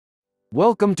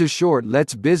Welcome to Short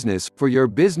Let's Business. For your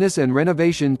business and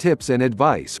renovation tips and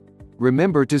advice,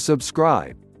 remember to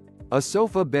subscribe. A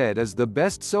sofa bed is the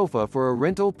best sofa for a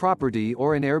rental property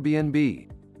or an Airbnb.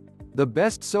 The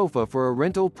best sofa for a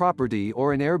rental property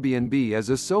or an Airbnb is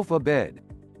a sofa bed.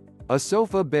 A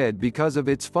sofa bed because of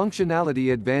its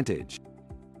functionality advantage.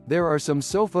 There are some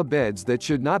sofa beds that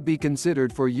should not be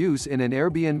considered for use in an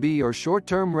Airbnb or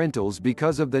short-term rentals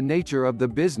because of the nature of the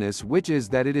business, which is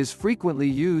that it is frequently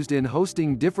used in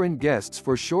hosting different guests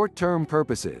for short-term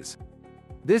purposes.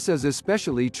 This is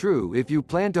especially true if you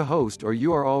plan to host or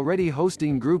you are already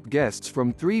hosting group guests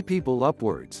from 3 people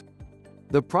upwards.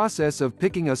 The process of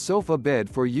picking a sofa bed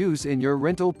for use in your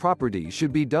rental property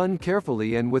should be done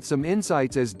carefully and with some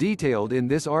insights as detailed in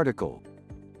this article.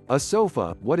 A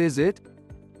sofa, what is it?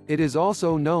 It is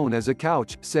also known as a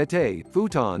couch, settee,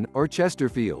 futon, or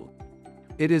Chesterfield.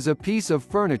 It is a piece of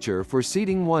furniture for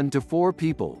seating 1 to 4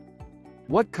 people.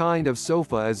 What kind of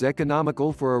sofa is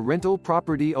economical for a rental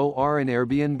property or an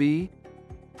Airbnb?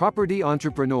 Property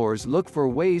entrepreneurs look for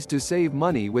ways to save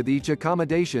money with each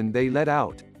accommodation they let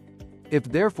out. If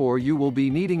therefore you will be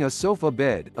needing a sofa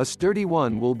bed, a sturdy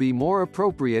one will be more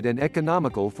appropriate and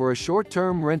economical for a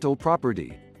short-term rental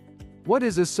property. What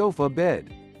is a sofa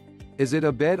bed? Is it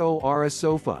a bed or a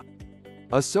sofa?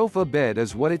 A sofa bed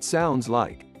is what it sounds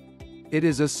like. It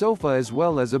is a sofa as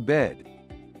well as a bed.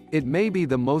 It may be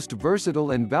the most versatile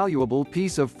and valuable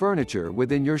piece of furniture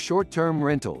within your short-term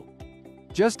rental.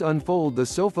 Just unfold the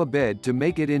sofa bed to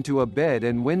make it into a bed,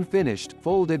 and when finished,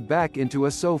 fold it back into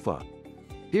a sofa.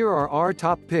 Here are our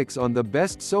top picks on the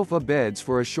best sofa beds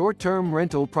for a short-term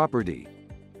rental property.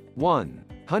 1.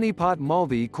 Honeypot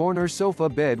Mulvey Corner Sofa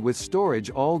Bed with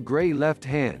Storage, all gray left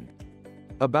hand.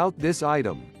 About this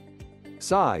item.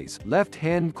 Size,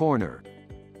 left-hand corner.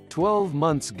 12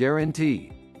 months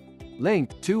guarantee.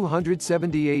 Length,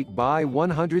 278 by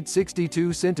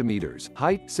 162 centimeters.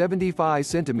 Height, 75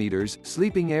 centimeters.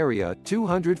 Sleeping area,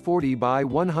 240 by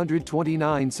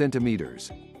 129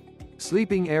 centimeters.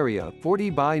 Sleeping area, 40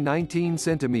 by 19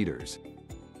 centimeters.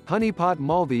 Honeypot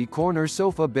Mulvey Corner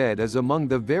Sofa Bed is among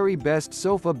the very best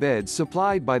sofa beds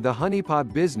supplied by the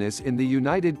Honeypot business in the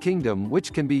United Kingdom,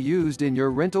 which can be used in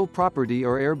your rental property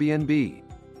or Airbnb.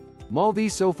 Mulvey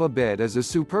Sofa Bed is a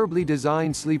superbly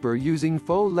designed sleeper using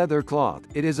faux leather cloth.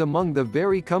 It is among the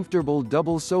very comfortable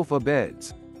double sofa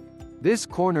beds. This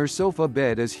corner sofa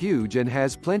bed is huge and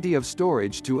has plenty of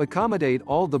storage to accommodate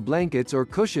all the blankets or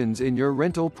cushions in your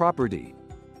rental property.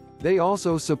 They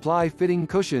also supply fitting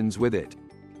cushions with it.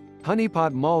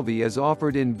 Honeypot Mulvey is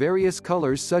offered in various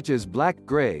colors such as black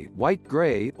gray, white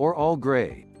gray, or all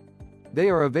gray. They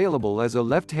are available as a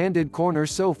left-handed corner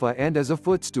sofa and as a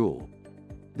footstool.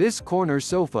 This corner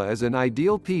sofa is an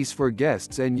ideal piece for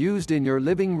guests and used in your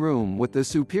living room with the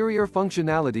superior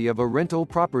functionality of a rental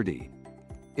property.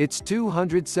 It's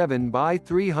 207 by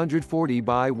 340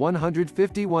 by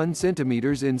 151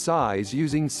 centimeters in size,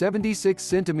 using 76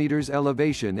 centimeters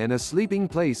elevation and a sleeping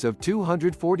place of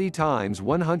 240 times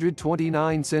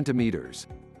 129 centimeters.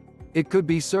 It could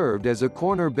be served as a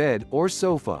corner bed or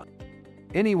sofa.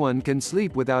 Anyone can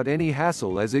sleep without any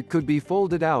hassle, as it could be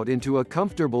folded out into a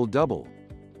comfortable double.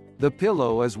 The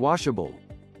pillow is washable.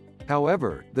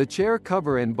 However, the chair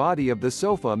cover and body of the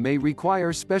sofa may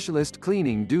require specialist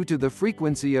cleaning due to the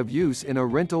frequency of use in a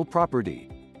rental property.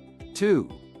 2.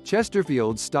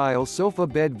 Chesterfield Style Sofa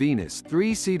Bed Venus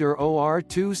 3-seater or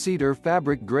 2-seater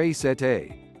fabric gray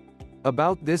settee.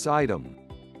 About this item.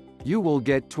 You will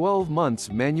get 12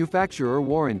 months manufacturer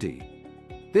warranty.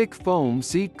 Thick foam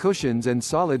seat cushions and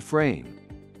solid frame.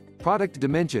 Product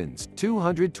dimensions,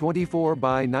 224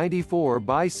 by 94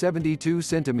 by 72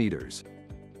 centimeters.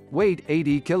 Weight,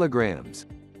 80 kilograms.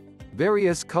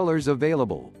 Various colors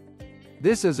available.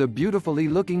 This is a beautifully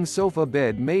looking sofa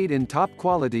bed made in top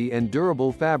quality and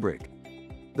durable fabric.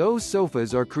 Those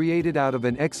sofas are created out of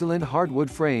an excellent hardwood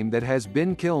frame that has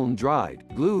been kiln dried,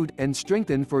 glued, and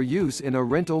strengthened for use in a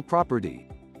rental property.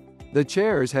 The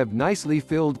chairs have nicely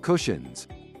filled cushions.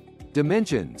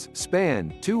 Dimensions: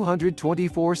 span,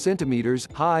 224 centimeters,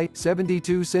 high,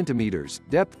 72 centimeters,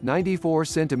 depth, 94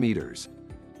 centimeters.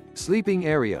 Sleeping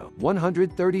area,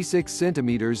 136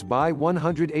 centimeters by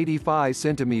 185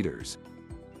 centimeters.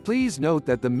 Please note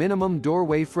that the minimum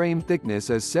doorway frame thickness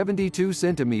is 72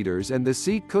 centimeters and the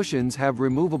seat cushions have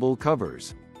removable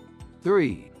covers.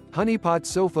 3. Honeypot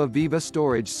Sofa Viva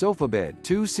Storage Sofa Bed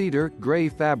 2-seater, gray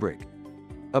fabric.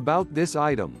 About this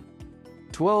item.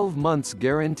 12 months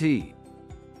guarantee.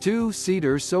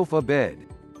 2-seater sofa bed.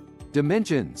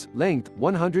 Dimensions: length,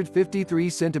 153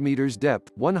 centimeters, depth,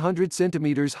 100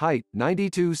 centimeters, height,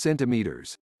 92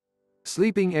 centimeters.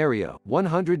 Sleeping area,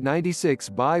 196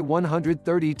 by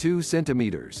 132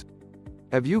 centimeters.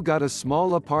 Have you got a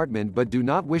small apartment but do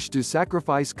not wish to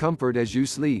sacrifice comfort as you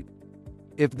sleep?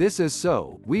 If this is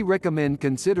so, we recommend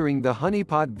considering the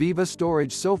Honeypot Viva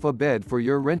Storage Sofa Bed for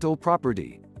your rental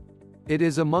property. It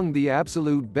is among the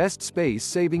absolute best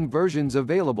space-saving versions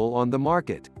available on the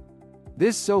market.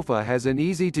 This sofa has an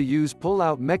easy-to-use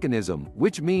pull-out mechanism,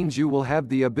 which means you will have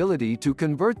the ability to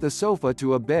convert the sofa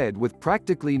to a bed with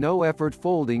practically no effort,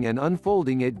 folding and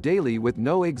unfolding it daily with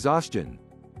no exhaustion.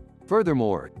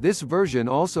 Furthermore, this version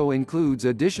also includes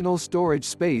additional storage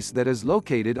space that is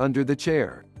located under the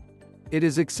chair. It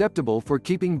is acceptable for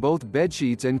keeping both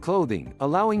bedsheets and clothing,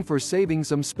 allowing for saving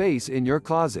some space in your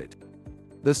closet.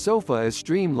 The sofa is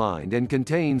streamlined and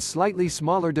contains slightly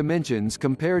smaller dimensions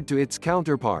compared to its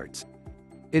counterparts.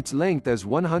 Its length is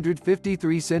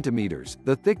 153 centimeters,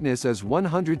 the thickness is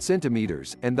 100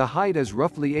 centimeters, and the height is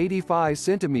roughly 85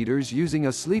 centimeters using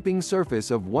a sleeping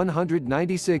surface of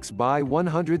 196 by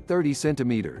 130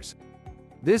 centimeters.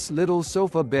 This little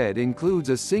sofa bed includes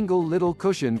a single little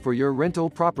cushion for your rental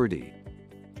property.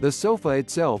 The sofa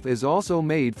itself is also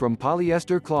made from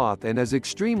polyester cloth and is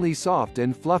extremely soft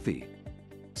and fluffy.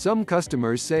 Some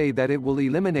customers say that it will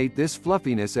eliminate this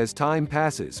fluffiness as time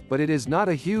passes, but it is not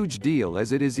a huge deal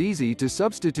as it is easy to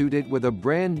substitute it with a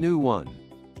brand new one.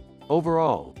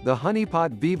 Overall, the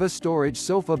Honeypot Viva Storage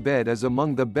Sofa Bed is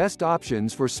among the best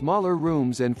options for smaller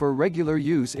rooms and for regular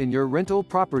use in your rental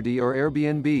property or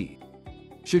Airbnb.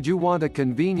 Should you want a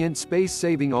convenient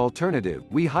space-saving alternative,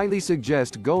 we highly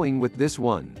suggest going with this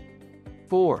one.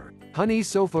 4. Honey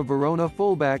Sofa Verona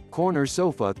Fullback Corner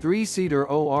Sofa 3-Seater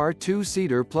or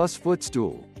 2-Seater Plus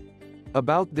Footstool.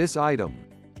 About this item.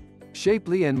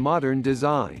 Shapely and modern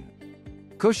design.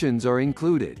 Cushions are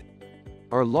included.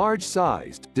 Are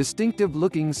large-sized,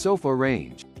 distinctive-looking sofa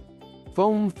range.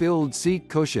 Foam-filled seat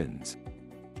cushions.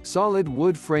 Solid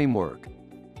wood framework.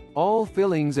 All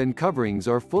fillings and coverings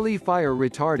are fully fire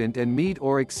retardant and meet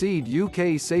or exceed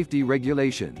UK safety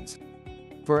regulations.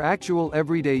 For actual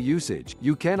everyday usage,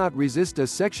 you cannot resist a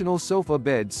sectional sofa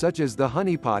bed such as the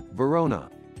Honeypot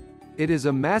Verona. It is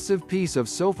a massive piece of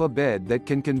sofa bed that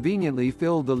can conveniently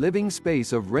fill the living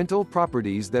space of rental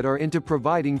properties that are into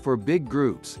providing for big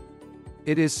groups.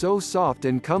 It is so soft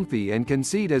and comfy and can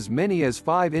seat as many as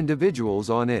 5 individuals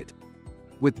on it.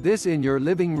 With this in your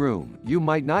living room, you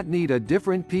might not need a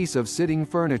different piece of sitting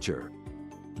furniture.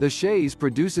 The chaise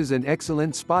produces an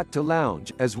excellent spot to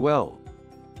lounge, as well.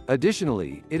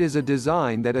 Additionally, it is a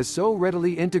design that is so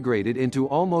readily integrated into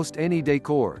almost any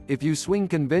decor, if you swing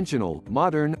conventional,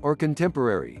 modern, or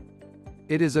contemporary.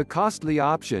 It is a costly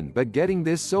option, but getting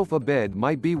this sofa bed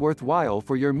might be worthwhile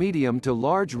for your medium to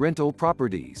large rental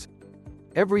properties.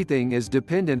 Everything is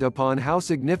dependent upon how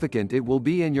significant it will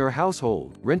be in your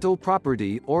household, rental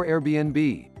property, or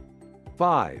Airbnb.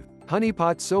 5.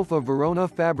 Honeypot Sofa Verona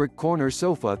Fabric Corner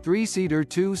Sofa 3-Seater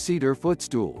 2-Seater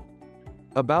Footstool.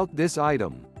 About this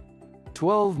item.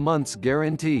 12 months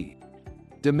guarantee.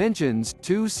 Dimensions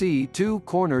 2C2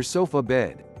 corner sofa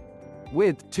bed.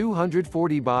 Width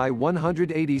 240 by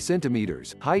 180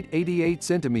 centimeters, height 88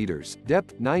 centimeters,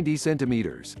 depth 90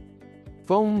 centimeters.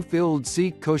 Foam-filled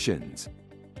seat cushions.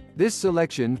 This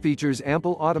selection features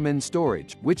ample ottoman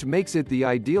storage, which makes it the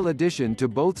ideal addition to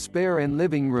both spare and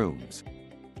living rooms.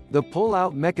 The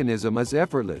pull-out mechanism is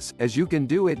effortless, as you can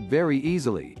do it very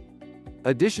easily.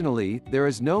 Additionally, there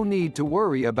is no need to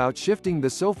worry about shifting the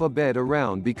sofa bed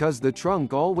around because the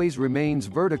trunk always remains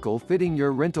vertical, fitting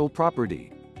your rental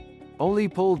property. Only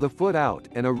pull the foot out,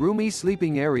 and a roomy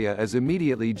sleeping area is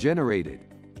immediately generated.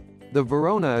 The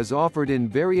Verona is offered in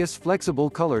various flexible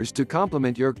colors to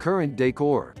complement your current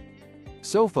decor.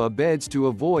 Sofa beds to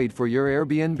avoid for your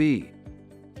Airbnb.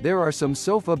 There are some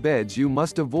sofa beds you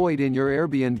must avoid in your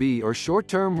Airbnb or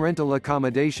short-term rental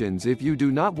accommodations if you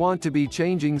do not want to be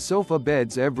changing sofa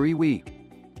beds every week.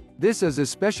 This is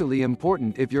especially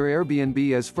important if your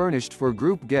Airbnb is furnished for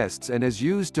group guests and is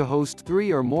used to host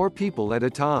 3 or more people at a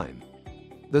time.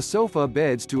 The sofa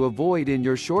beds to avoid in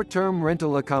your short-term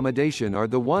rental accommodation are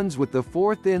the ones with the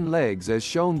 4 thin legs as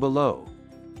shown below.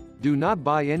 Do not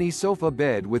buy any sofa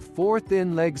bed with 4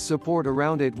 thin legs support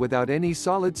around it without any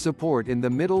solid support in the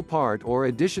middle part or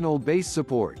additional base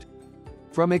support.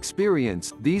 From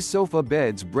experience, these sofa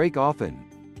beds break often.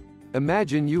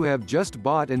 Imagine you have just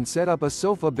bought and set up a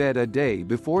sofa bed a day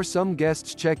before some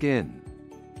guests check in.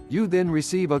 You then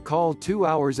receive a call 2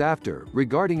 hours after,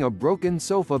 regarding a broken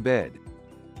sofa bed.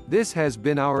 This has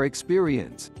been our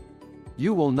experience.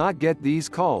 You will not get these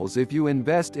calls if you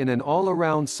invest in an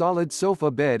all-around solid sofa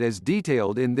bed as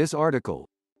detailed in this article.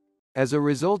 As a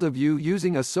result of you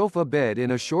using a sofa bed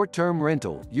in a short-term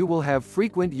rental, you will have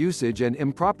frequent usage and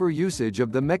improper usage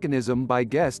of the mechanism by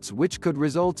guests, which could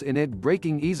result in it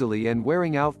breaking easily and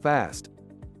wearing out fast.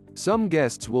 Some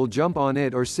guests will jump on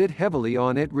it or sit heavily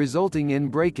on it, resulting in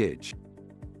breakage.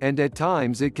 And at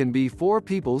times it can be 4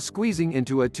 people squeezing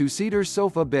into a 2-seater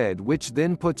sofa bed, which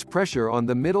then puts pressure on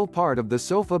the middle part of the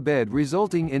sofa bed,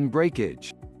 resulting in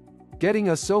breakage. Getting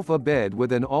a sofa bed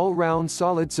with an all-round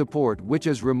solid support which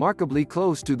is remarkably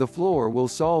close to the floor will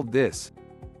solve this.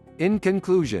 In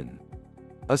conclusion,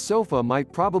 a sofa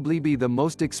might probably be the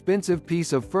most expensive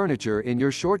piece of furniture in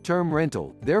your short-term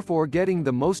rental, therefore getting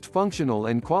the most functional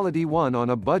and quality one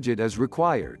on a budget is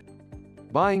required.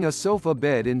 Buying a sofa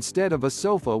bed instead of a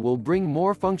sofa will bring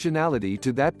more functionality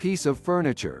to that piece of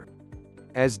furniture.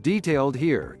 As detailed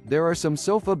here, there are some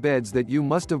sofa beds that you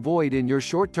must avoid in your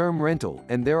short-term rental,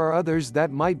 and there are others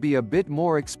that might be a bit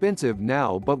more expensive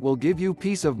now but will give you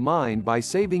peace of mind by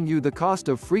saving you the cost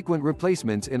of frequent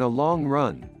replacements in a long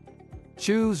run.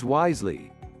 Choose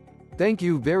wisely. Thank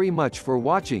you very much for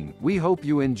watching. We hope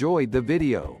you enjoyed the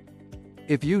video.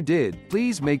 If you did,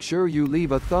 please make sure you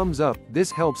leave a thumbs up,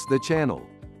 this helps the channel.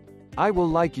 I will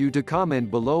like you to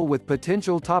comment below with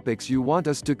potential topics you want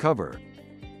us to cover.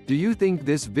 Do you think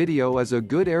this video is a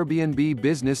good Airbnb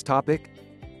business topic?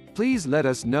 Please let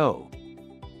us know.